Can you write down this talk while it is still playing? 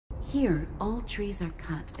Here, all trees are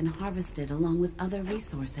cut and harvested along with other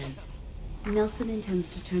resources. Nelson intends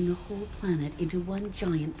to turn the whole planet into one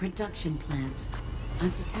giant production plant.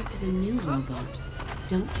 I've detected a new robot.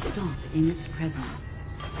 Don't stop in its presence.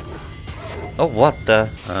 Oh, what the?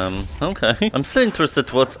 Okay. I'm still interested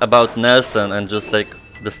what's about Nelson and just like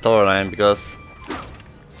the storyline, because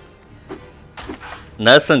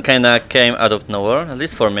Nelson kinda came out of nowhere, at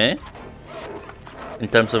least for me, in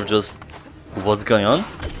terms of just what's going on.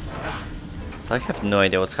 So I have no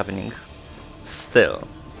idea what's happening. Still.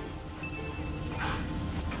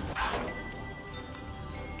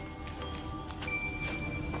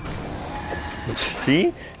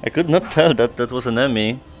 See? I could not tell that that was an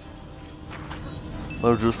enemy.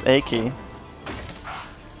 Or just achy.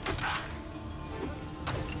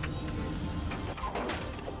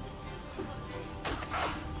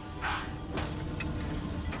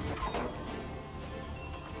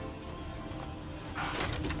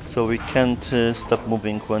 So we can't stop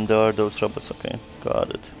moving when there are those robots. Okay, got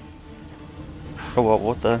it. Oh wow,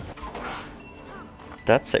 what the?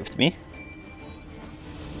 That saved me.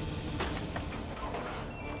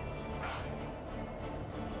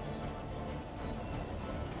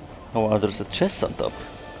 Oh wow, there's a chest on top.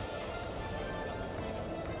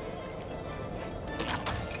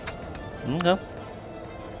 Okay.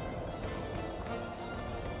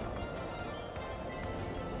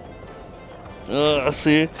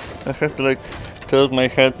 See, I have to like tilt my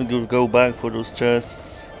head to go back for those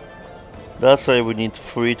chests. That's why we need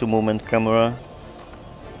free to movement camera.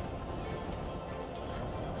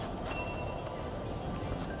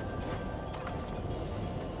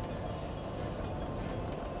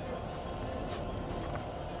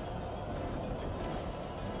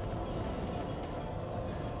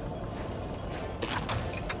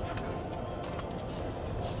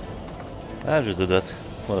 I'll just do that,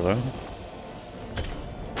 whatever.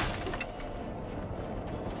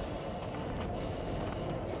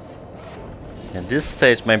 And this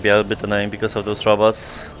stage might be a little bit annoying because of those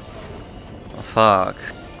robots. Oh, fuck.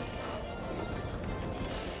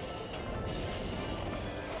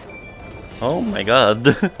 Oh my god,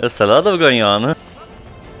 there's a lot of going on.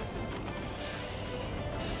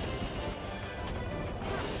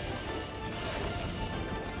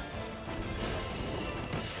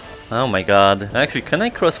 Oh my god. Actually, can I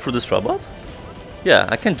cross through this robot? Yeah,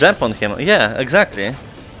 I can jump on him. Yeah, exactly.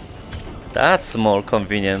 That's more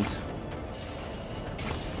convenient.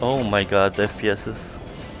 Oh my god, the FPSs.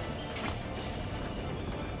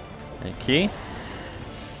 Okay.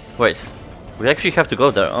 Wait, we actually have to go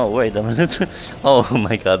there. Oh, wait a minute. Oh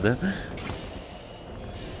my god.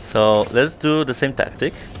 So, let's do the same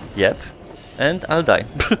tactic. Yep. And I'll die.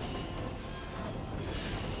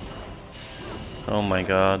 Oh my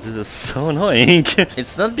god, this is so annoying.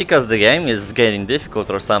 It's not because the game is getting difficult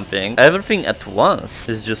or something. Everything at once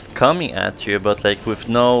is just coming at you, but like with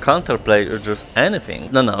no counterplay or just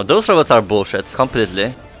anything. No, those robots are bullshit,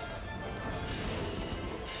 completely.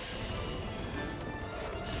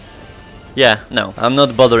 Yeah, no, I'm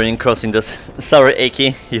not bothering crossing this. Sorry,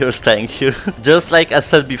 Aki, you're staying here. Just like I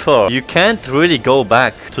said before, you can't really go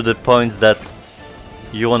back to the points that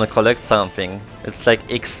you wanna collect something. It's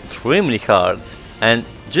like extremely hard. And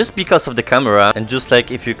just because of the camera, and just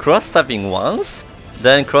like if you cross something once,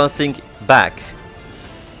 then crossing back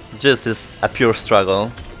just is a pure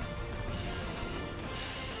struggle.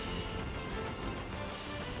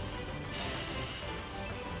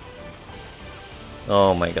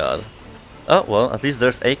 Oh my god. Oh well, at least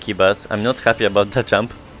there's Aki, but I'm not happy about that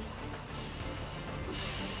jump.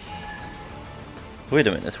 Wait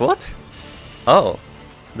a minute, what? Oh,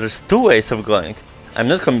 there's two ways of going. I'm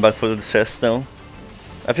not coming back for the chest now.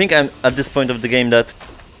 I think I'm at this point of the game that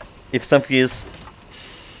if something is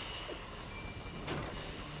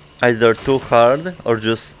either too hard or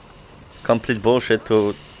just complete bullshit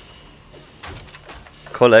to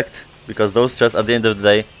collect, because those chests at the end of the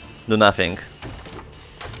day do nothing.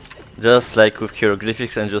 Just like with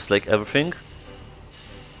hieroglyphics and just like everything,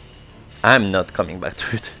 I'm not coming back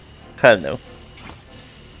to it. Hell no.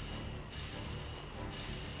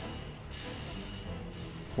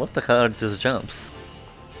 What the hell are these jumps?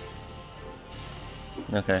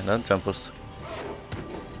 Okay, that jump was...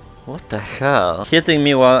 What the hell? Hitting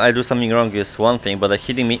me while I do something wrong is one thing, but like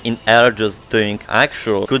hitting me in air just doing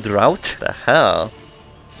actual good route? The hell?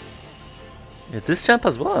 Yeah, this jump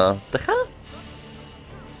as well. The hell?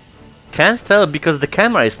 Can't tell because the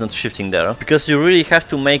camera is not shifting there. Because you really have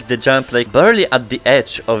to make the jump like barely at the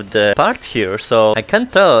edge of the part here, so I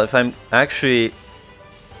can't tell if I'm actually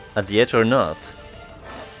at the edge or not.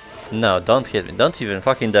 No, don't hit me. Don't even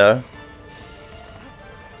fucking dare.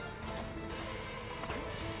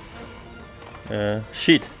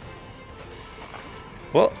 Sheet.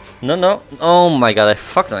 What? No, no. Oh my god, I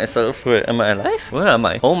fucked myself. Wait, am I alive? Where am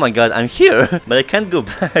I? Oh my god, I'm here, but I can't go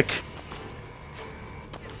back.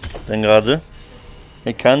 Thank god.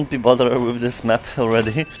 I can't be bothered with this map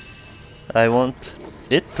already. I want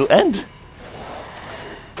it to end.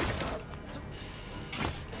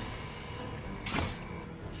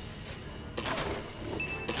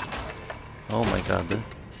 Oh my god.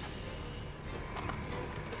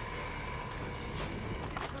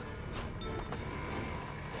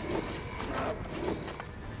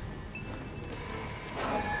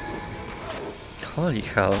 Holy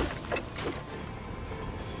hell.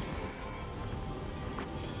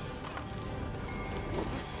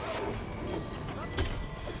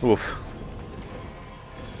 Oof.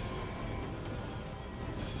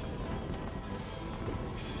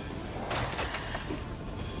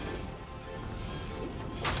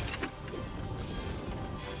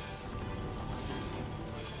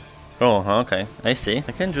 Oh, okay, I see.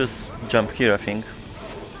 I can just jump here, I think.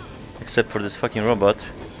 Except for this fucking robot.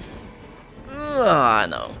 Ah,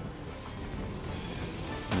 no.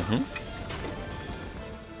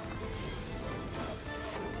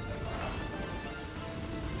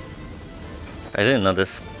 I didn't know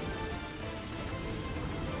this.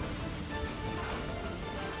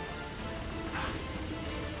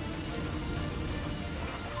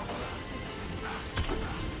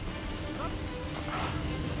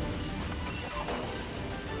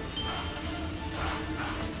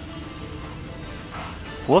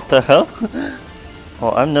 What the hell?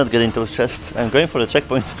 Oh, I'm not getting those chests. I'm going for the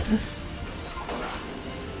checkpoint.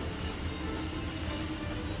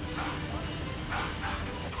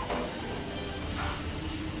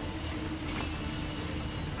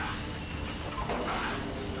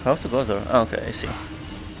 How to go there? Oh, okay, I see.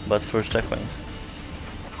 But first checkpoint.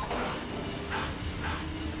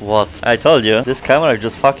 What? I told you, this camera is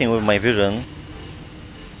just fucking with my vision.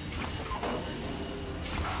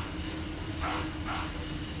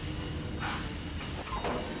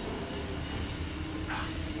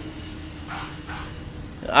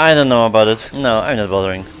 I don't know about it. No, I'm not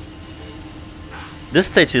bothering. This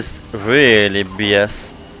stage is really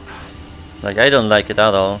BS. Like, I don't like it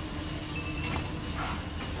at all.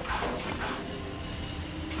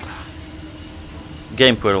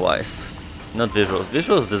 Gameplay wise, not visuals.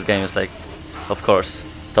 Visuals, this game is like, of course,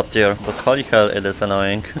 top tier. But holy hell, it is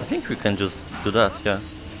annoying. I think we can just do that, yeah.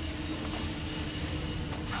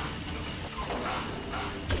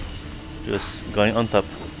 Just going on top.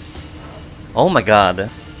 Oh my god.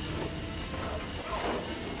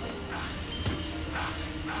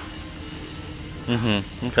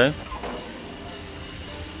 Okay.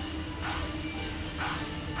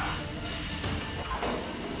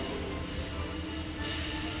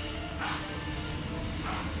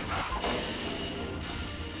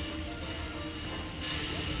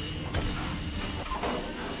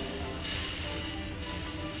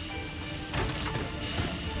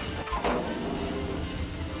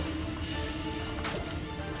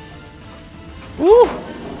 Woo!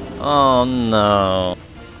 Oh no.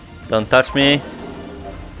 Don't touch me.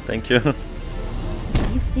 Thank you.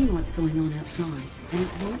 You've seen what's going on outside, and it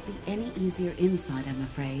won't be any easier inside, I'm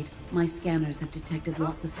afraid. My scanners have detected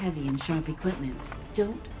lots of heavy and sharp equipment.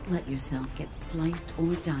 Don't let yourself get sliced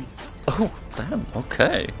or diced. Oh, damn,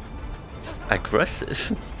 okay.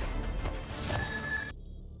 Aggressive.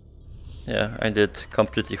 Yeah, I did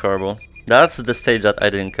completely horrible. That's the stage that I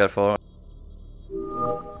didn't care for.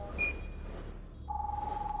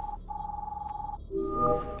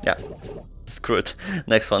 Yeah, screw it.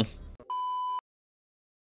 Next one.